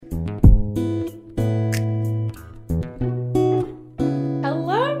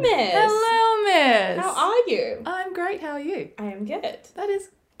I'm good. That is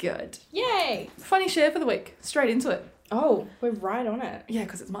good. Yay! Funny share for the week. Straight into it. Oh, we're right on it. Yeah,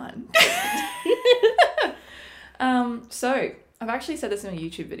 because it's mine. So I've actually said this in a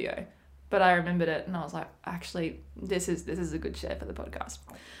YouTube video, but I remembered it and I was like, actually, this is a good share for the podcast.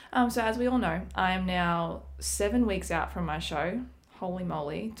 So as we all know, I am now 7 weeks out from my show. Holy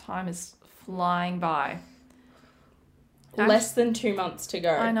moly, time is flying by. Less than 2 months to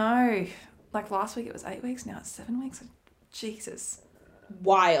go. I know. Like last week it was 8 weeks, now it's 7 weeks. Jesus.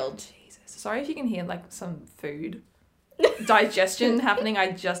 Wild. Jesus. Sorry if you can hear like some food digestion happening.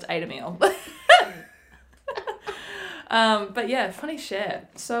 I just ate a meal. But yeah, funny share.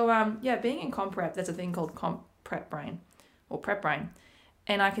 So being in comp prep, there's a thing called comp prep brain or prep brain.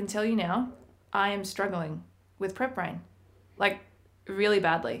 And I can tell you now, I am struggling with prep brain. Like really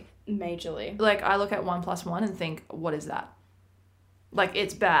badly. Majorly. Like I look at 1 + 1 and think, what is that? Like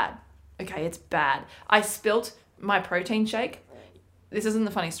it's bad. Okay, it's bad. I spilt my protein shake. This isn't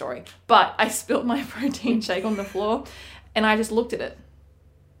the funny story, but I spilt my protein shake on the floor and I just looked at it.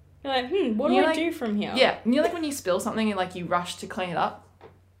 You're like, what do I do from here? Yeah, you know like when you spill something and like you rush to clean it up?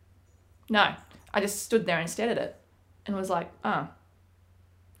 No, I just stood there and stared at it and was like,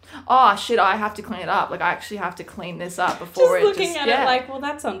 oh shit, I have to clean it up. Like I actually have to clean this up before just looking at it like, well,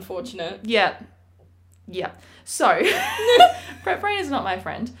 that's unfortunate. Yeah. So prep brain is not my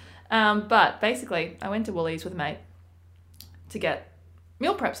friend. But basically I went to Woolies with a mate to get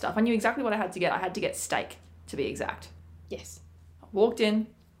meal prep stuff. I knew exactly what I had to get. I had to get steak, to be exact. Yes. I walked to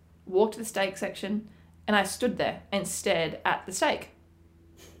the steak section and I stood there and stared at the steak.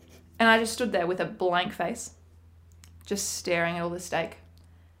 And I just stood there with a blank face, just staring at all the steak.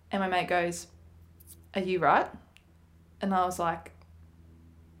 And my mate goes, "Are you right?" And I was like,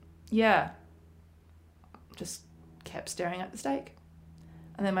 "Yeah." Just kept staring at the steak.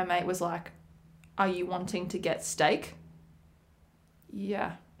 And then my mate was like, "Are you wanting to get steak?"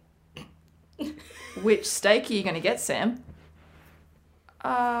 "Yeah." "Which steak are you going to get, Sam?"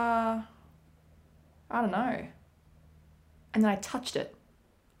 I don't know." And then I touched it.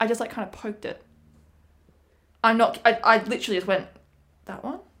 I just like kind of poked it. I literally just went, "That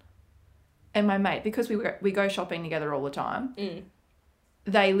one?" And my mate, because we go shopping together all the time,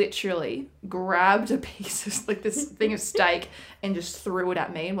 they literally grabbed a piece of like this thing of steak and just threw it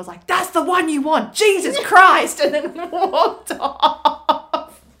at me and was like, "That's the one you want, Jesus Christ!" And then walked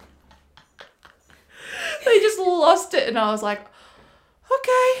off. They just lost it and I was like,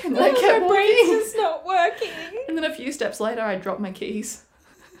 okay. And then I kept my brain's walking. just not working. And then a few steps later, I dropped my keys.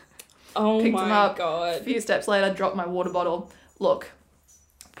 Oh Picked my them up. God. A few steps later, dropped my water bottle. Look,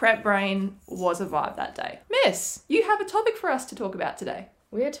 prep brain was a vibe that day. Miss, you have a topic for us to talk about today.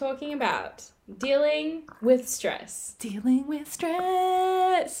 We're talking about dealing with stress. Dealing with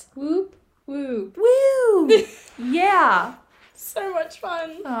stress. Whoop, whoop. Woo! Yeah. So much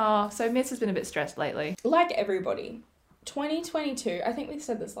fun. Oh, so Miss has been a bit stressed lately. Like everybody, 2022, I think we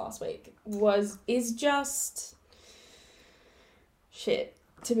said this last week, is just shit,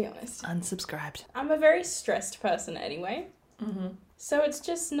 to be honest. Unsubscribed. I'm a very stressed person anyway. Mm-hmm. So it's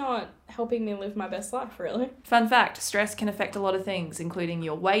just not helping me live my best life, really. Fun fact, stress can affect a lot of things, including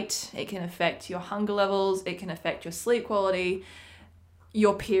your weight. It can affect your hunger levels. It can affect your sleep quality,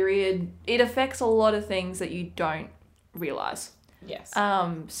 your period. It affects a lot of things that you don't realise. Yes.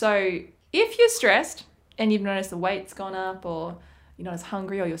 So if you're stressed and you've noticed the weight's gone up or you're not as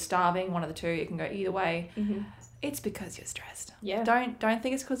hungry or you're starving, one of the two, it can go either way. Mm-hmm. It's because you're stressed. Yeah. Don't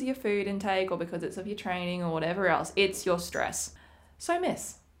think it's because of your food intake or because it's of your training or whatever else. It's your stress. So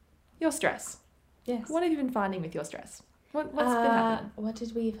Miss, your stress. Yes. What have you been finding with your stress? What's been happening? What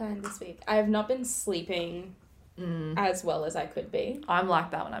did we find this week? I have not been sleeping as well as I could be. I'm like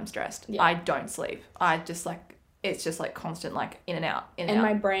that when I'm stressed. Yeah. I don't sleep. It's just like constant, like in and out, in and And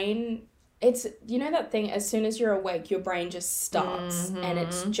out. my brain, it's, you know that thing, as soon as you're awake, your brain just starts and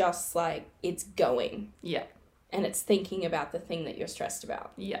it's just like, it's going. Yeah. And it's thinking about the thing that you're stressed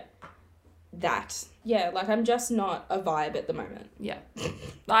about. Yeah. That. Yeah, like I'm just not a vibe at the moment. Yeah.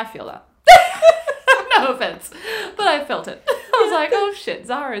 I feel that. No offense, but I felt it. I was like, oh shit,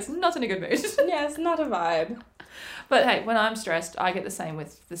 Zara is not in a good mood. Yeah, it's not a vibe. But hey, when I'm stressed, I get the same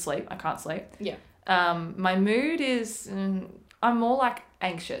with the sleep. I can't sleep. Yeah. My mood is, I'm more like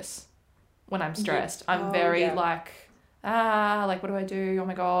anxious when I'm stressed. I'm very like, like what do I do? Oh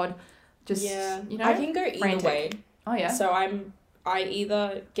my God. Just, you know, I can go either frantic. way. Oh yeah. So I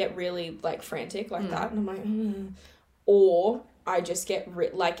either get really like frantic like that and I'm like, or I just get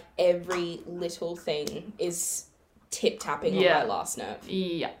like every little thing is tip-tapping on my last nerve.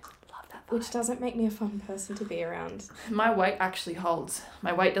 Yeah. Love that vibe. Which doesn't make me a fun person to be around. My weight actually holds.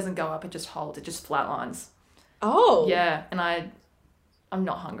 My weight doesn't go up, it just holds. It just flatlines. Oh. Yeah, and I'm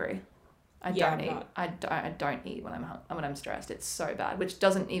not hungry. I Yeah, don't I'm eat. not. I don't eat when I'm stressed. It's so bad, which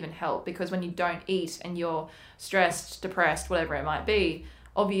doesn't even help because when you don't eat and you're stressed, depressed, whatever it might be,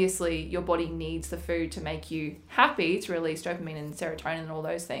 obviously your body needs the food to make you happy, to release dopamine and serotonin and all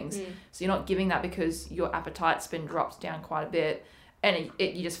those things. So you're not giving that because your appetite's been dropped down quite a bit, and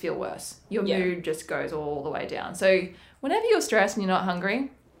you just feel worse. Your mood just goes all the way down. So whenever you're stressed and you're not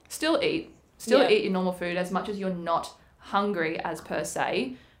hungry, still eat. Still eat your normal food as much as you're not hungry as per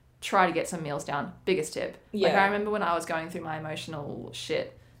se. Try to get some meals down. Biggest tip. Yeah. Like I remember when I was going through my emotional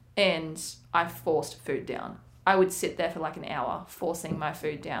shit and I forced food down. I would sit there for like an hour forcing my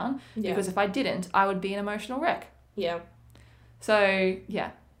food down because if I didn't, I would be an emotional wreck. Yeah. So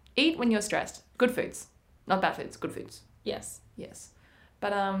yeah, eat when you're stressed. Good foods, not bad foods. Good foods. Yes. Yes.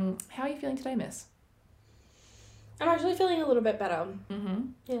 But how are you feeling today, Miss? I'm actually feeling a little bit better. Mm-hmm.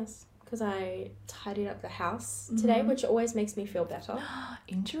 Yes. Because I tidied up the house today, which always makes me feel better.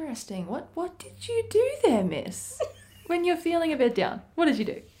 Interesting. What did you do there, Miss? When you're feeling a bit down, what did you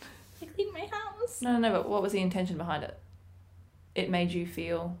do? I cleaned my house. No, but what was the intention behind it? It made you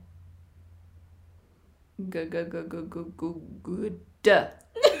feel good. What do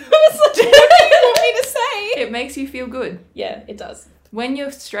you want me to say? It makes you feel good. Yeah, it does. When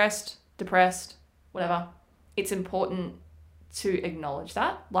you're stressed, depressed, whatever, it's important to acknowledge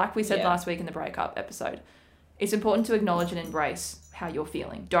that. Like we said last week in the breakup episode, it's important to acknowledge and embrace how you're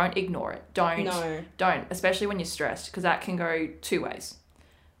feeling. Don't ignore it. Don't, especially when you're stressed, because that can go two ways.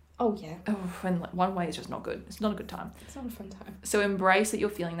 Oh, yeah. Oh, and one way is just not good. It's not a good time. It's not a fun time. So embrace that you're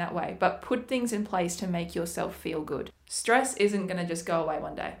feeling that way, but put things in place to make yourself feel good. Stress isn't going to just go away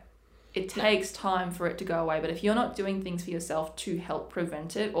one day. It takes time for it to go away, but if you're not doing things for yourself to help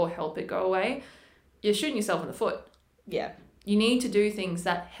prevent it or help it go away, you're shooting yourself in the foot. Yeah. You need to do things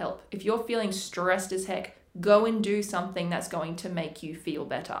that help. If you're feeling stressed as heck, go and do something that's going to make you feel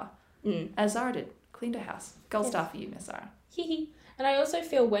better. As Zara did. Cleaned her house. Gold star for you, Miss Zara. And I also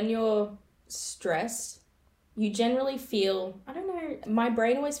feel when you're stressed, you generally feel, I don't know, my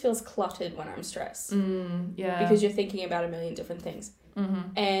brain always feels cluttered when I'm stressed. Yeah. Because you're thinking about a million different things.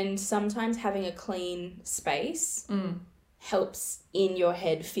 And sometimes having a clean space helps in your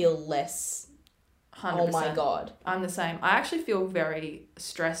head feel less 100%. oh my God. I'm the same. I actually feel very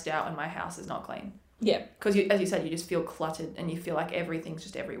stressed out when my house is not clean. Yeah. Because, as you said, you just feel cluttered and you feel like everything's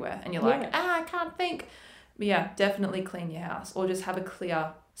just everywhere. And you're like, I can't think. But yeah, definitely clean your house or just have a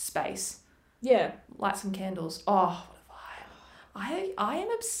clear space. Yeah. Light some candles. Oh, what a vibe. I am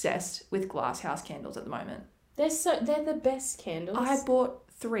obsessed with glass house candles at the moment. They're the best candles. I bought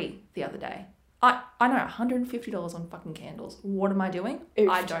 3 the other day. I know, $150 on fucking candles. What am I doing? Oofed.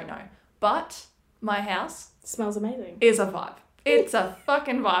 I don't know. But my house smells amazing. is a vibe. It's a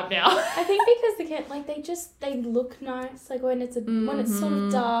fucking vibe now. I think because they look nice, like when it's when it's sort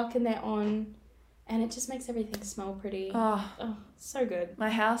of dark and they're on, and it just makes everything smell pretty. Oh, so good. My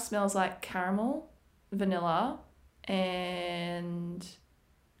house smells like caramel, vanilla, and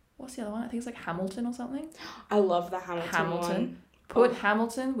what's the other one? I think it's like Hamilton or something. I love the Hamilton one. Put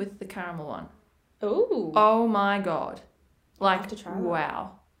Hamilton with the caramel one. Ooh. Oh my God. Like, I'll have to try that.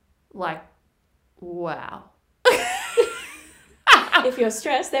 wow. Like, wow. If you're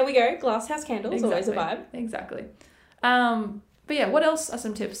stressed, there we go. Glasshouse candles, always a vibe. Exactly. But yeah, what else are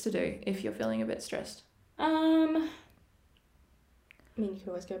some tips to do if you're feeling a bit stressed? I mean, you could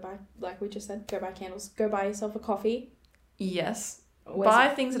always go buy, like we just said, go buy candles. Go buy yourself a coffee. Yes. Buy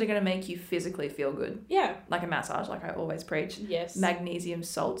things that are going to make you physically feel good. Yeah. Like a massage, like I always preach. Yes. Magnesium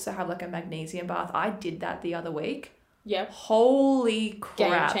salts. So have like a magnesium bath. I did that the other week. Yep. Holy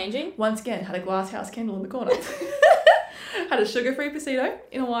crap. Game changing. Once again, had a glass house candle in the corner. Had a sugar-free Pasito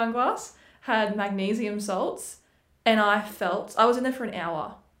in a wine glass. Had magnesium salts. And I was in there for an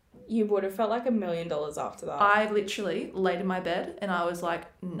hour. You would have felt like $1 million after that. I literally laid in my bed and I was like,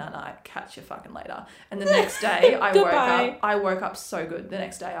 no, catch you fucking later. And the next day I woke up so good. The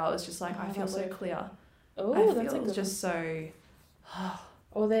next day I was just like, I feel so clear. Oh, that's a good just so...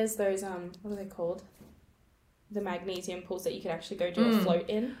 Or there's those, what are they called? The magnesium pools that you can actually go do a float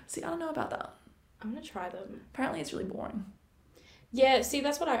in. See, I don't know about that. I'm going to try them. Apparently it's really boring. Yeah, see,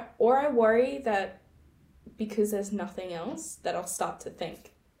 that's what I worry that because there's nothing else that I'll start to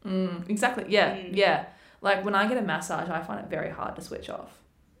think. Exactly. Yeah. Like when I get a massage, I find it very hard to switch off.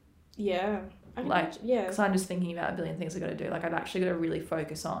 Yeah. Because I'm just thinking about a billion things I've got to do. Like I've actually got to really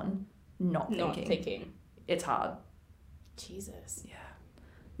focus on not thinking. It's hard. Jesus. Yeah.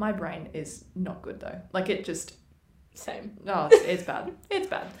 My brain is not good though. Like it just... Same. Oh, it's bad. It's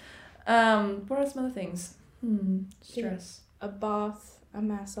bad. What are some other things? Stress. A bath, a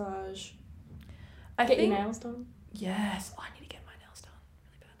massage. Get your nails done. Yes, I need to get my nails done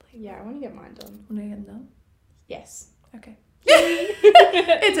really badly. Yeah, I want to get mine done. Want to get them done? Yes. Okay.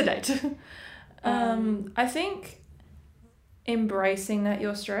 It's a date. I think embracing that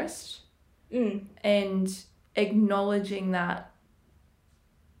you're stressed and acknowledging that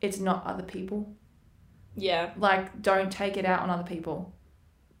it's not other people. Yeah. Like, don't take it out on other people.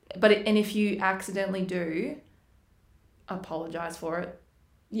 And if you accidentally do, apologize for it.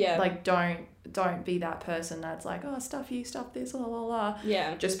 Yeah. Like, don't be that person that's like, oh, stuff this, la, la, la.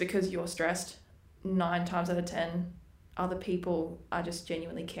 Yeah. Just because you're stressed, 9 times out of 10, other people are just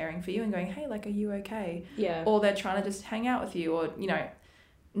genuinely caring for you and going, hey, like, are you okay? Yeah. Or they're trying to just hang out with you, or, you know,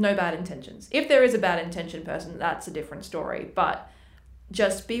 no bad intentions. If there is a bad intention person, that's a different story. But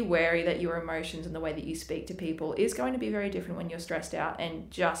just be wary that your emotions and the way that you speak to people is going to be very different when you're stressed out,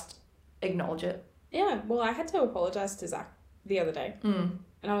 and just acknowledge it. Yeah. Well, I had to apologize to Zach the other day.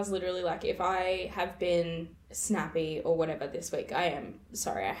 And I was literally like, if I have been snappy or whatever this week, I am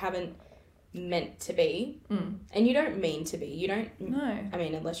sorry. I haven't meant to be. And you don't mean to be. You don't. No. I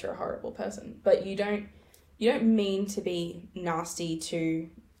mean, unless you're a horrible person. But you don't mean to be nasty to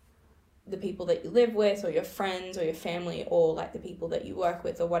the people that you live with, or your friends, or your family, or like the people that you work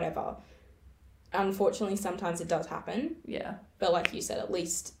with, or whatever. Unfortunately, sometimes it does happen. Yeah. But like you said, at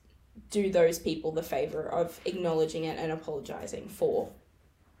least do those people the favor of acknowledging it and apologizing for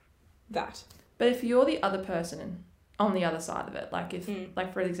that. But if you're the other person on the other side of it, like if,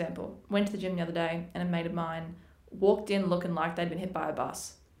 like for example, went to the gym the other day and a mate of mine walked in looking like they'd been hit by a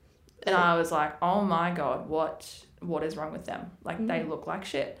bus. And I was like, oh my God, what is wrong with them? Like, they look like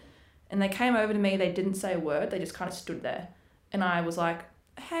shit. And they came over to me, they didn't say a word, they just kind of stood there. And I was like,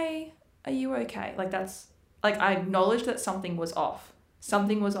 hey, are you okay? Like, that's, like, I acknowledged that something was off.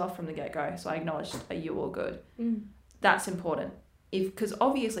 Something was off from the get-go. So I acknowledged, are you all good? That's important. Because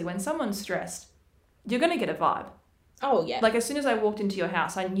obviously when someone's stressed, you're going to get a vibe. Oh, yeah. Like, as soon as I walked into your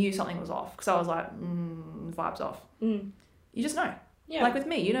house, I knew something was off. Because I was like, vibe's off. You just know. Yeah. Like with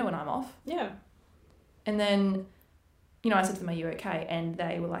me, you know when I'm off. Yeah. And then, you know, I said to them, are you okay? And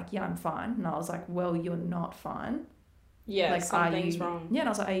they were like, yeah, I'm fine. And I was like, well, you're not fine. Yeah, like, something's wrong. Yeah, and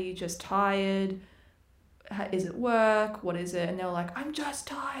I was like, are you just tired? Is it work? What is it? And they were like, I'm just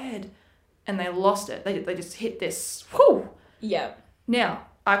tired. And they lost it. They just hit this, whoo! Yeah. Now,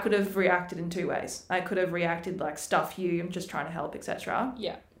 I could have reacted in 2 ways. I could have reacted like, stuff you, I'm just trying to help, etc.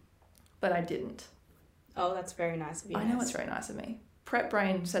 Yeah. But I didn't. Oh, that's very nice of you. I know it's very nice of me. Prep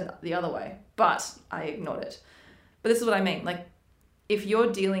brain said the other way, but I ignored it. But this is what I mean. Like, if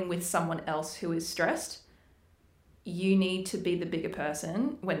you're dealing with someone else who is stressed, you need to be the bigger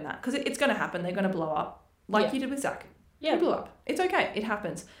person when that, because it's going to happen. They're going to blow up like you did with Zach. Yeah. You blew up. It's okay. It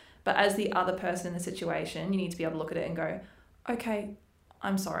happens. But as the other person in the situation, you need to be able to look at it and go, okay,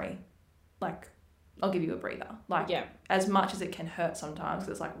 I'm sorry. Like, I'll give you a breather. Like, as much as it can hurt sometimes,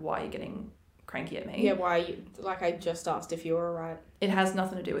 'cause it's like, why are you getting cranky at me? Yeah, why are you, like, I just asked if you were alright. It has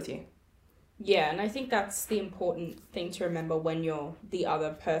nothing to do with you. Yeah, and I think that's the important thing to remember when you're the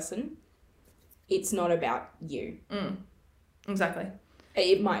other person. It's not about you. Exactly.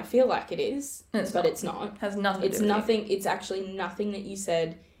 It might feel like it is, but it's not. It has nothing to do with nothing. It's actually nothing that you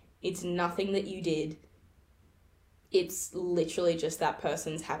said. It's nothing that you did. It's literally just that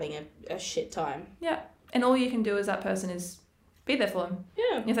person's having a shit time. Yeah. And all you can do as that person is be there for them.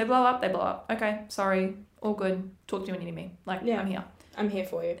 Yeah. If they blow up, they blow up. Okay, sorry, all good. Talk to me when you need me. Like, I'm here. I'm here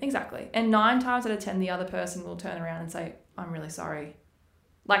for you. Exactly. And 9 times out of 10, the other person will turn around and say, I'm really sorry.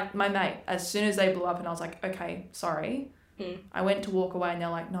 Like, my mate, as soon as they blew up and I was like, okay, sorry, I went to walk away and they're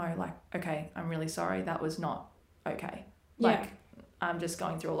like, no, like, okay, I'm really sorry. That was not okay. Like, I'm just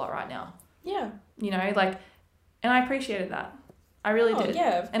going through a lot right now. Yeah. You know, like, and I appreciated that. I really did.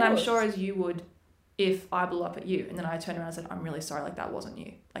 Yeah, of course. And I'm sure as you would if I blew up at you and then I turned around and said, I'm really sorry, like, that wasn't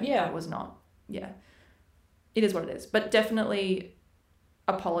you. Like, that was not, it is what it is. But definitely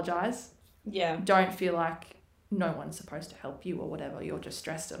apologize. Yeah. Don't feel like no one's supposed to help you or whatever. You're just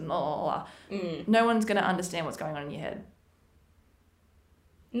stressed and blah, blah, blah. No one's going to understand what's going on in your head.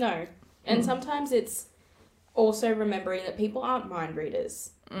 No. And sometimes it's also remembering that people aren't mind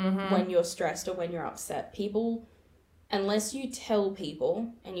readers when you're stressed or when you're upset. People, unless you tell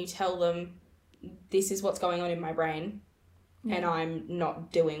people and you tell them, this is what's going on in my brain and I'm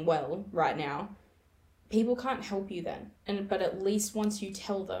not doing well right now, people can't help you then. But at least once you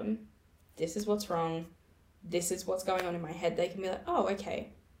tell them, this is what's wrong, this is what's going on in my head, they can be like, oh,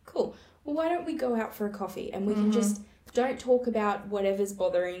 okay, cool. Well, why don't we go out for a coffee and we can just, don't talk about whatever's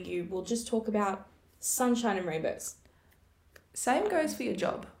bothering you. We'll just talk about sunshine and rainbows. Same goes for your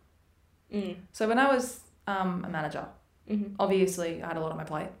job. So when I was a manager, obviously I had a lot on my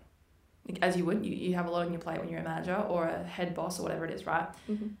plate. as you would. You have a lot on your plate when you're a manager or a head boss or whatever it is, right?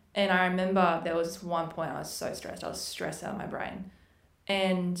 Mm-hmm. And I remember there was this one point I was so stressed. I was stressed out of my brain.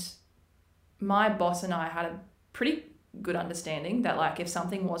 And my boss and I had a pretty good understanding that, like, if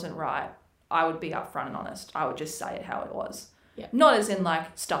something wasn't right, I would be upfront and honest. I would just say it how it was. Yeah. Not as in,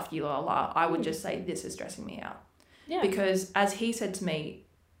 like, stuff you, la la. I would just say, this is stressing me out. Yeah. Because as he said to me,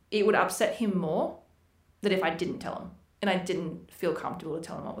 it would upset him more that if I didn't tell him. And I didn't feel comfortable to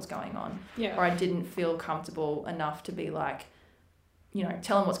tell him what was going on. Yeah. Or I didn't feel comfortable enough to be like, you know,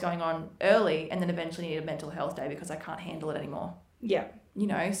 tell him what's going on early and then eventually need a mental health day because I can't handle it anymore. Yeah. You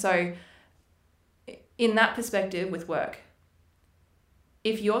know, so in that perspective with work,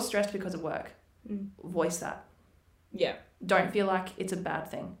 if you're stressed because of work, voice that. Yeah. Don't feel like it's a bad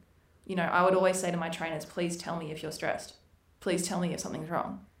thing. You know, I would always say to my trainers, please tell me if you're stressed. Please tell me if something's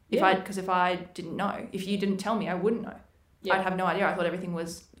wrong. Because if I didn't know, if you didn't tell me, I wouldn't know. Yeah. I'd have no idea. I thought everything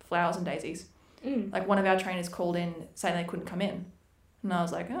was flowers and daisies. Like, one of our trainers called in saying they couldn't come in. And I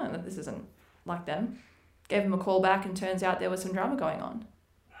was like, oh, this isn't like them. Gave them a call back and turns out there was some drama going on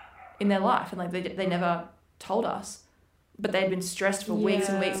in their life. And like they never told us. But they'd been stressed for weeks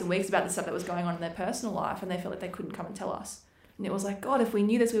and weeks and weeks about the stuff that was going on in their personal life, and they felt like they couldn't come and tell us. And it was like, God, if we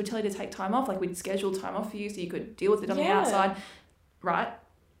knew this, we would tell you to take time off. Like, we'd schedule time off for you so you could deal with it on the outside. Right?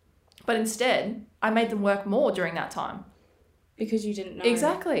 But instead, I made them work more during that time. Because you didn't know.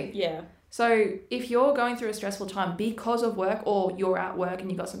 Exactly. Yeah. So if you're going through a stressful time because of work, or you're at work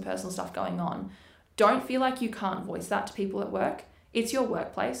and you've got some personal stuff going on, don't feel like you can't voice that to people at work. It's your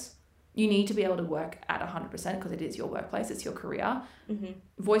workplace. You need to be able to work at 100% because it is your workplace. It's your career. Mm-hmm.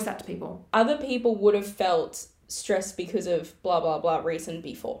 Voice that to people. Other people would have felt stressed because of blah, blah, blah reason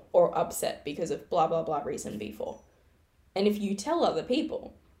before, or upset because of blah, blah, blah reason before. And if you tell other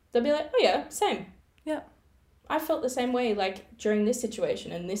people, they'll be like, oh yeah, same. Yeah. I felt the same way, like, during this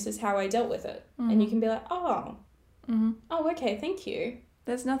situation, and this is how I dealt with it. Mm-hmm. And you can be like, oh, okay, thank you.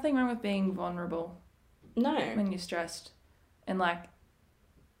 There's nothing wrong with being vulnerable. No. When you're stressed. And, like,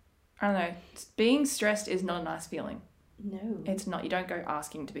 I don't know, being stressed is not a nice feeling. No. It's not. You don't go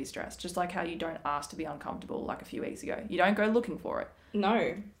asking to be stressed, just like how you don't ask to be uncomfortable like a few weeks ago. You don't go looking for it.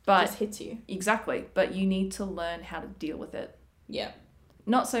 No. But it just hits you. Exactly. But you need to learn how to deal with it. Yeah.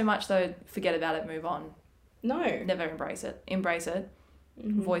 Not so much, though, forget about it, move on. No. Never embrace it. Embrace it.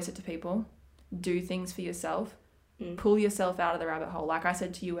 Mm-hmm. Voice it to people. Do things for yourself. Pull yourself out of the rabbit hole. Like I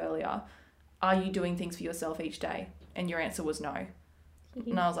said to you earlier, are you doing things for yourself each day? And your answer was no.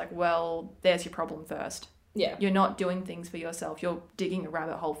 And I was like, well, there's your problem first. Yeah. You're not doing things for yourself. You're digging a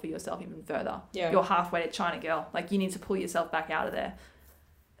rabbit hole for yourself even further. Yeah. You're halfway to China girl. Like, you need to pull yourself back out of there.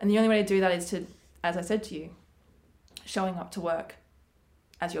 And the only way to do that is to, as I said to you, showing up to work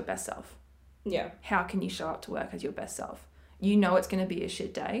as your best self. Yeah. How can you show up to work as your best self? You know it's going to be a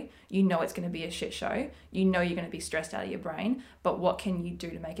shit day. You know it's going to be a shit show. You know you're going to be stressed out of your brain. But what can you do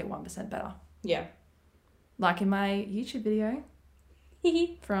to make it 1% better? Yeah. Like in my YouTube video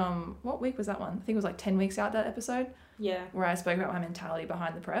from, what week was that one? I think it was like 10 weeks out, that episode. Yeah. Where I spoke about my mentality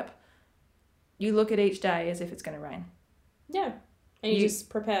behind the prep. You look at each day as if it's going to rain. Yeah. And you just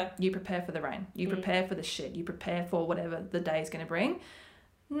prepare. You prepare for the rain. You prepare for the shit. You prepare for whatever the day is going to bring.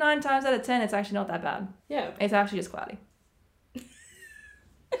 9 times out of 10, it's actually not that bad. Yeah. It's actually just cloudy.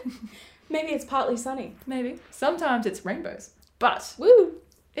 Maybe it's partly sunny. Maybe. Sometimes it's rainbows. But woo,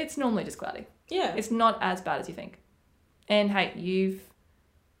 it's normally just cloudy. Yeah. It's not as bad as you think. And hey, you've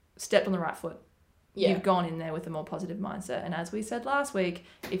stepped on the right foot. Yeah. You've gone in there with a more positive mindset. And as we said last week,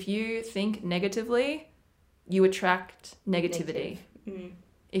 if you think negatively, you attract negativity.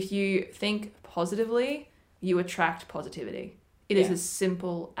 If you think positively, you attract positivity. It is as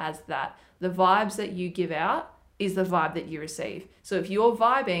simple as that. The vibes that you give out is the vibe that you receive. So if you're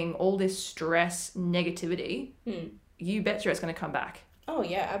vibing all this stress, negativity, you betcha it's going to come back. Oh,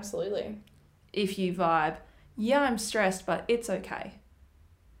 yeah, absolutely. If you vibe, yeah, I'm stressed, but it's okay.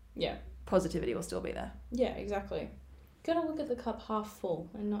 Yeah. Positivity will still be there. Yeah, exactly. Gotta look at the cup half full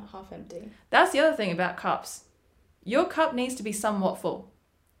and not half empty. That's the other thing about cups. Your cup needs to be somewhat full.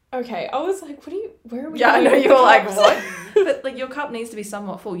 Okay, I was like, where are we going? Yeah, I know, you were like, what? But like, your cup needs to be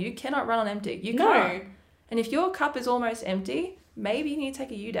somewhat full. You cannot run on empty. You can't. And if your cup is almost empty, maybe you need to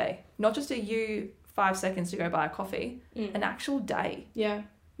take a you day. Not just a you 5 seconds to go buy a coffee. An actual day. Yeah.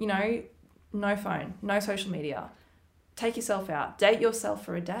 You know, no phone, no social media. Take yourself out. Date yourself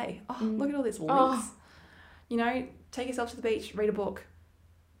for a day. Oh, look at all these links. Oh. You know, take yourself to the beach, read a book.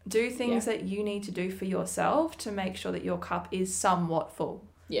 Do things that you need to do for yourself to make sure that your cup is somewhat full.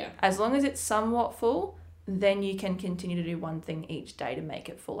 Yeah. As long as it's somewhat full, then you can continue to do one thing each day to make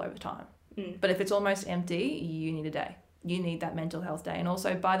it full over time. But if it's almost empty, you need a day. you need that mental health day. And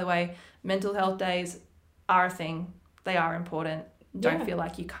also, by the way, mental health days are a thing. They are important. Don't feel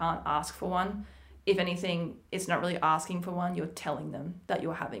like you can't ask for one. If anything, it's not really asking for one. You're telling them that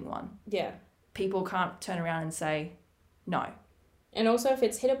you're having one. Yeah. People can't turn around and say no. And also, if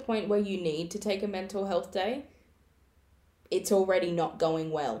it's hit a point where you need to take a mental health day, it's already not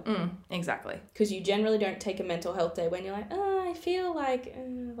going well. Exactly. Because you generally don't take a mental health day when you're like, oh, I feel like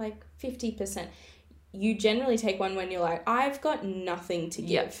 50%. You generally take one when you're like, I've got nothing to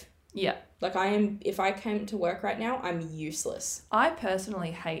give. Yeah. Like if I came to work right now, I'm useless. I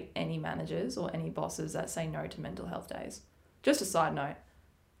personally hate any managers or any bosses that say no to mental health days. Just a side note.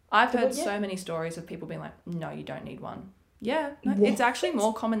 I've heard so many stories of people being like, no, you don't need one. Yeah, no, it's actually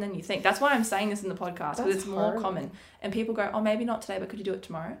more common than you think. That's why I'm saying this in the podcast, because it's more common. And people go, oh, maybe not today, but could you do it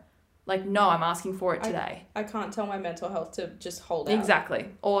tomorrow? Like, no, I'm asking for it today. I can't tell my mental health to just hold out. Exactly.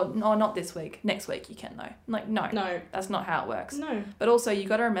 Or, no, not this week. Next week you can, though. I'm like, no, that's not how it works. No. But also, you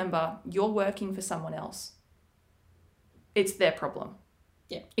got to remember, you're working for someone else. It's their problem.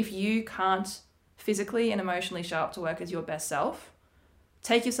 Yeah. If you can't physically and emotionally show up to work as your best self,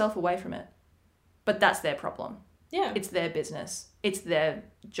 take yourself away from it. But that's their problem. Yeah. It's their business. It's their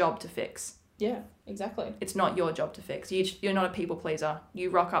job to fix. Yeah, exactly. It's not your job to fix. You're not a people pleaser. You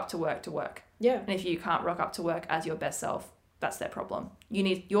rock up to work. Yeah. And if you can't rock up to work as your best self, that's their problem.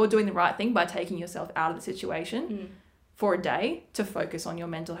 You're doing the right thing by taking yourself out of the situation for a day to focus on your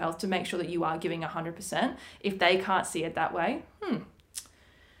mental health, to make sure that you are giving 100%. If they can't see it that way, you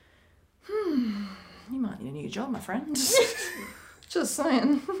might need a new job, my friend. Just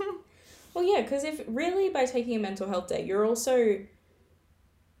saying. Well, yeah, because if really by taking a mental health day, you're also,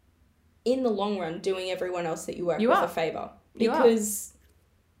 in the long run, doing everyone else that you work with a favour. Because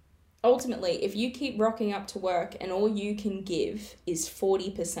ultimately, if you keep rocking up to work and all you can give is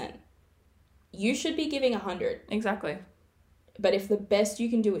 40%, you should be giving 100. Exactly. But if the best you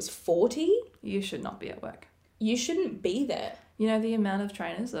can do is 40... you should not be at work. You shouldn't be there. You know the amount of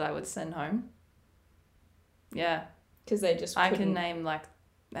trainers that I would send home? Yeah. Because they just I can name like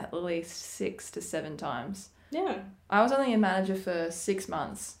at least 6 to 7 times. Yeah. I was only a manager for 6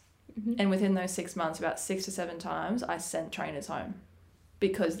 months. And within those 6 months, about 6 to 7 times, I sent trainers home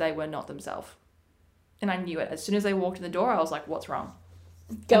because they were not themselves. And I knew it. As soon as they walked in the door, I was like, what's wrong?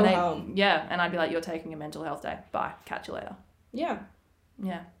 Go home. Yeah. And I'd be like, you're taking a mental health day. Bye. Catch you later. Yeah.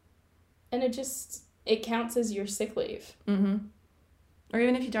 Yeah. And it counts as your sick leave. Or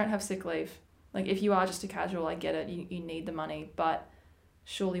even if you don't have sick leave. Like, if you are just a casual, I get it. You need the money. But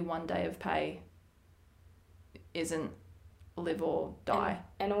surely one day of pay isn't live or die.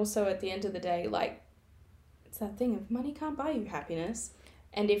 And also at the end of the day, like, it's that thing of money can't buy you happiness.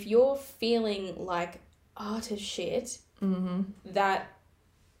 And if you're feeling like utter shit, that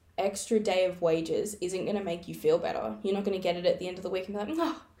extra day of wages isn't going to make you feel better. You're not going to get it at the end of the week and be like,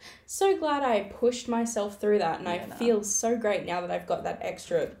 oh, so glad I pushed myself through that and I feel so great now that I've got that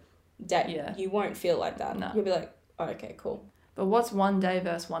extra day. Yeah. You won't feel like that. No. You'll be like, oh, okay, cool. But what's one day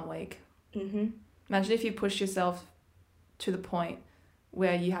versus 1 week? Imagine if you pushed yourself to the point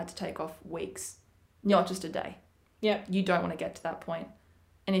where you had to take off weeks, not just a day. Yeah. You don't want to get to that point.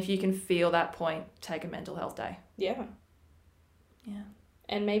 And if you can feel that point, take a mental health day. Yeah. Yeah.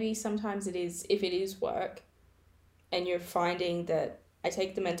 And maybe sometimes it is, if it is work and you're finding that I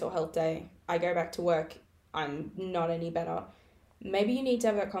take the mental health day, I go back to work, I'm not any better. Maybe you need to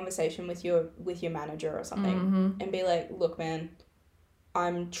have that conversation with your manager or something and be like, look, man,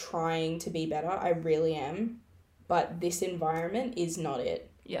 I'm trying to be better. I really am. But this environment is not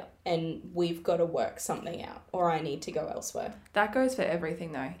it. Yeah. And we've got to work something out or I need to go elsewhere. That goes for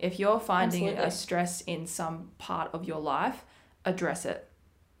everything though. If you're finding a stress in some part of your life, address it.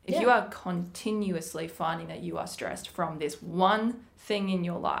 If you are continuously finding that you are stressed from this one thing in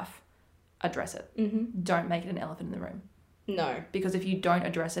your life, address it. Don't make it an elephant in the room. No. Because if you don't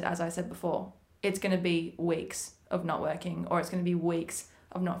address it, as I said before, it's going to be weeks of not working, or it's going to be weeks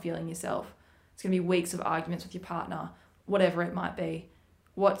of not feeling yourself. It's going to be weeks of arguments with your partner, whatever it might be.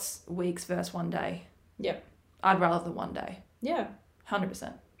 What's weeks versus 1 day? Yep. I'd rather the 1 day. Yeah.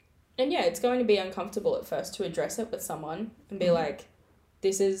 100%. And yeah, it's going to be uncomfortable at first to address it with someone and be like,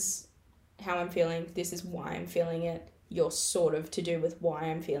 this is how I'm feeling. This is why I'm feeling it. You're sort of to do with why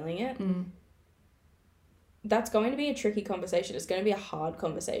I'm feeling it. That's going to be a tricky conversation. It's going to be a hard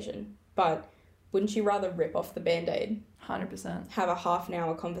conversation. But wouldn't you rather rip off the Band-Aid? 100%. Have a half an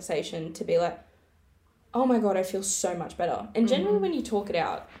hour conversation to be like, oh my God, I feel so much better. And generally when you talk it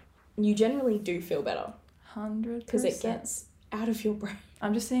out, you generally do feel better. 100%. Because it gets out of your brain.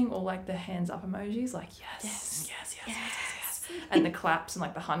 I'm just seeing all like the hands up emojis, like yes. And the claps and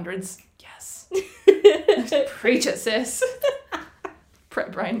like the hundreds, yes. Preach it, sis.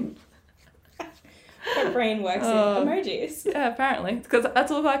 Prep brain. Prep brain works in emojis. Yeah, apparently. Because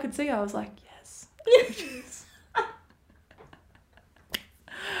that's all I could see. I was like, yes.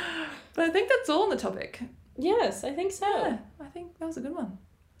 But I think that's all on the topic. Yes, I think so. Yeah, I think that was a good one.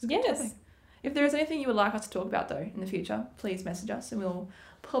 It was a good Yes. topic. If there is anything you would like us to talk about, though, in the future, please message us and we'll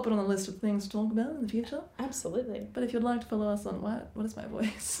pop it on the list of things to talk about in the future. Absolutely. But if you'd like to follow us on what is my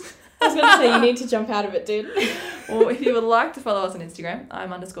voice? I was going to say, you need to jump out of it, dude. Or if you would like to follow us on Instagram, I'm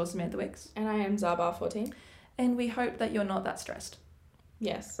 _Samantha Wicks. And I am Zarbar14. And we hope that you're not that stressed.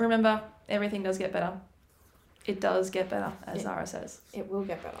 Yes. Remember, everything does get better. It does get better, as Zara says. It will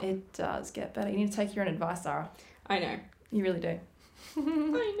get better. It does get better. You need to take your own advice, Zara. I know. You really do.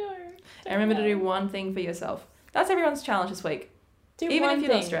 I know. And remember to do one thing for yourself. That's everyone's challenge this week. Even if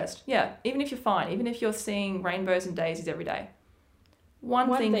you're not stressed. Yeah, even if you're fine. Even if you're seeing rainbows and daisies every day.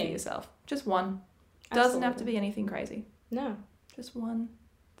 One thing for yourself. Just one. Doesn't have to be anything crazy. No. Just one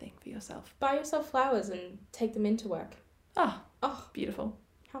thing for yourself. Buy yourself flowers and take them into work. Oh, beautiful.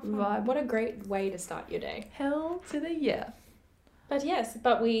 How fun. Vibe. What a great way to start your day. Hell to the yeah. But yes,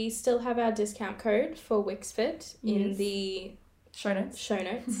 we still have our discount code for Wixfit in the show notes.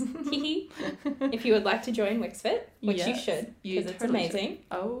 If you would like to join Wixfit, which you should, because it's amazing.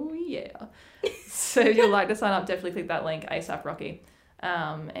 Oh, yeah. So if you'd like to sign up, definitely click that link, ASAP Rocky.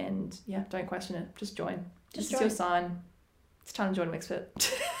 And yeah, don't question it. Just join. Just join. Your sign. It's time to join Wixfit.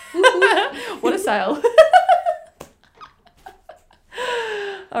 What a sale.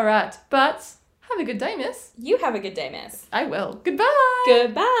 All right. But have a good day, miss. You have a good day, miss. I will. Goodbye.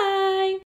 Goodbye.